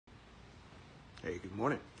Hey, good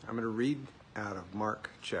morning. I'm going to read out of Mark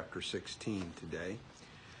chapter 16 today.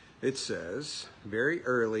 It says, very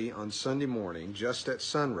early on Sunday morning, just at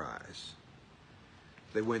sunrise,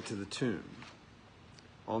 they went to the tomb.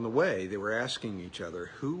 On the way, they were asking each other,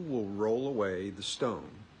 who will roll away the stone?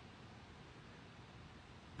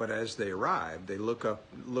 But as they arrived, they looked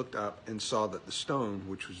up and saw that the stone,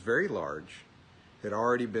 which was very large, had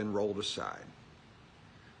already been rolled aside.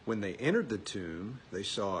 When they entered the tomb, they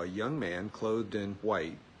saw a young man clothed in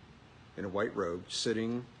a white robe,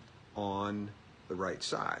 sitting on the right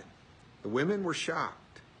side. The women were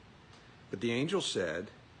shocked, but the angel said,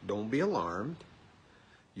 "Don't be alarmed.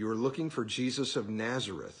 You are looking for Jesus of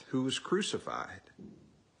Nazareth, who was crucified.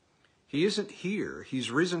 He isn't here. He's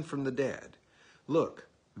risen from the dead. Look,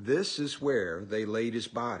 this is where they laid his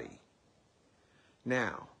body.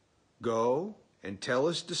 Now, go and tell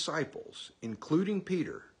his disciples, including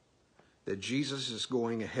Peter, that Jesus is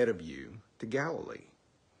going ahead of you to Galilee.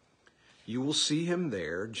 You will see him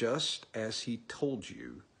there just as he told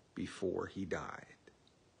you before he died."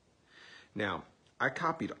 Now, I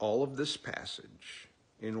copied all of this passage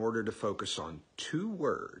in order to focus on two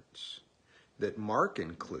words that Mark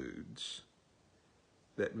includes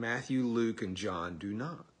that Matthew, Luke, and John do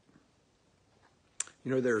not.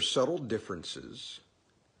 You know, there are subtle differences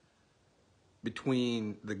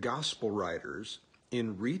between the gospel writers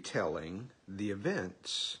in retelling the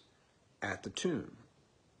events at the tomb.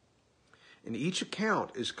 And each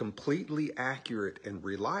account is completely accurate and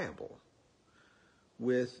reliable,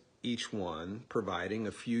 with each one providing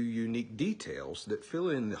a few unique details that fill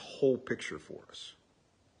in the whole picture for us.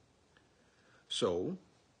 So,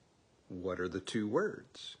 what are the two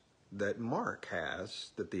words that Mark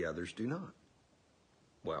has that the others do not?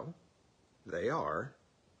 Well, they are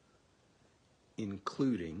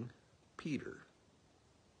including Peter.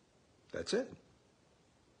 That's it.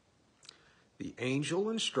 The angel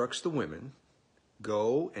instructs the women,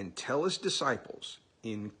 go and tell his disciples,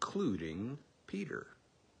 including Peter.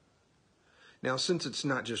 Now, since it's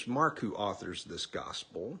not just Mark who authors this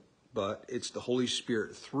gospel, but it's the Holy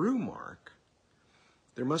Spirit through Mark,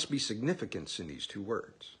 there must be significance in these two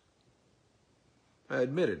words.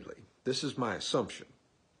 Admittedly, this is my assumption,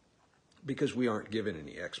 because we aren't given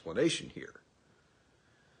any explanation here.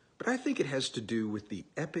 But I think it has to do with the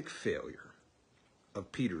epic failure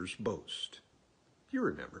of Peter's boast. You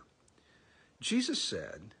remember, Jesus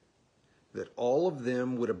said that all of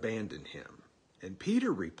them would abandon him, and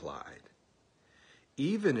Peter replied,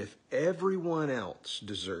 "Even if everyone else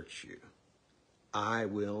deserts you, I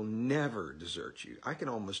will never desert you." I can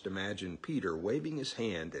almost imagine Peter waving his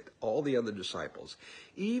hand at all the other disciples.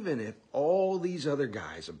 Even if all these other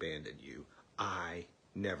guys abandon you, I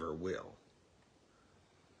never will.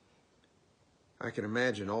 I can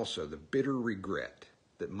imagine also the bitter regret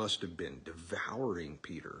that must have been devouring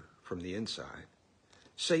Peter from the inside.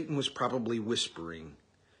 Satan was probably whispering,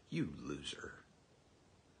 "You loser.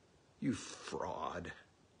 You fraud.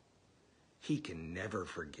 He can never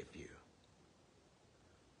forgive you."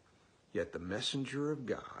 Yet the messenger of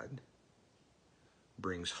God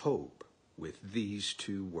brings hope with these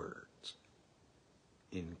two words,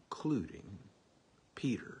 including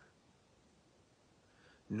Peter.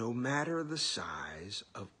 No matter the size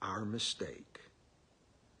of our mistake,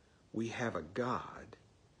 we have a God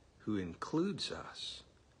who includes us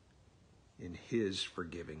in his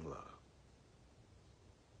forgiving love.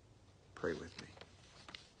 Pray with me.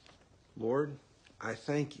 Lord, I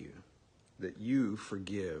thank you that you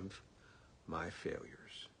forgive my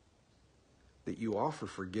failures, that you offer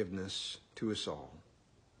forgiveness to us all,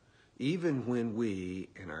 even when we,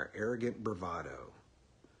 in our arrogant bravado,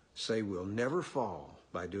 say we'll never fall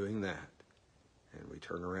by doing that, and we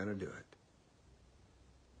turn around and do it.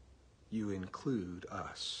 You include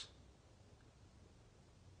us.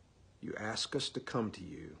 You ask us to come to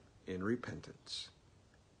you in repentance,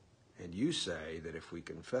 and you say that if we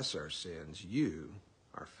confess our sins, you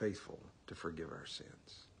are faithful to forgive our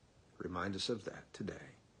sins. Remind us of that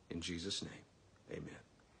today. In Jesus' name, amen.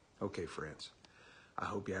 Okay, friends, I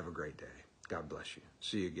hope you have a great day. God bless you.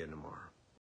 See you again tomorrow.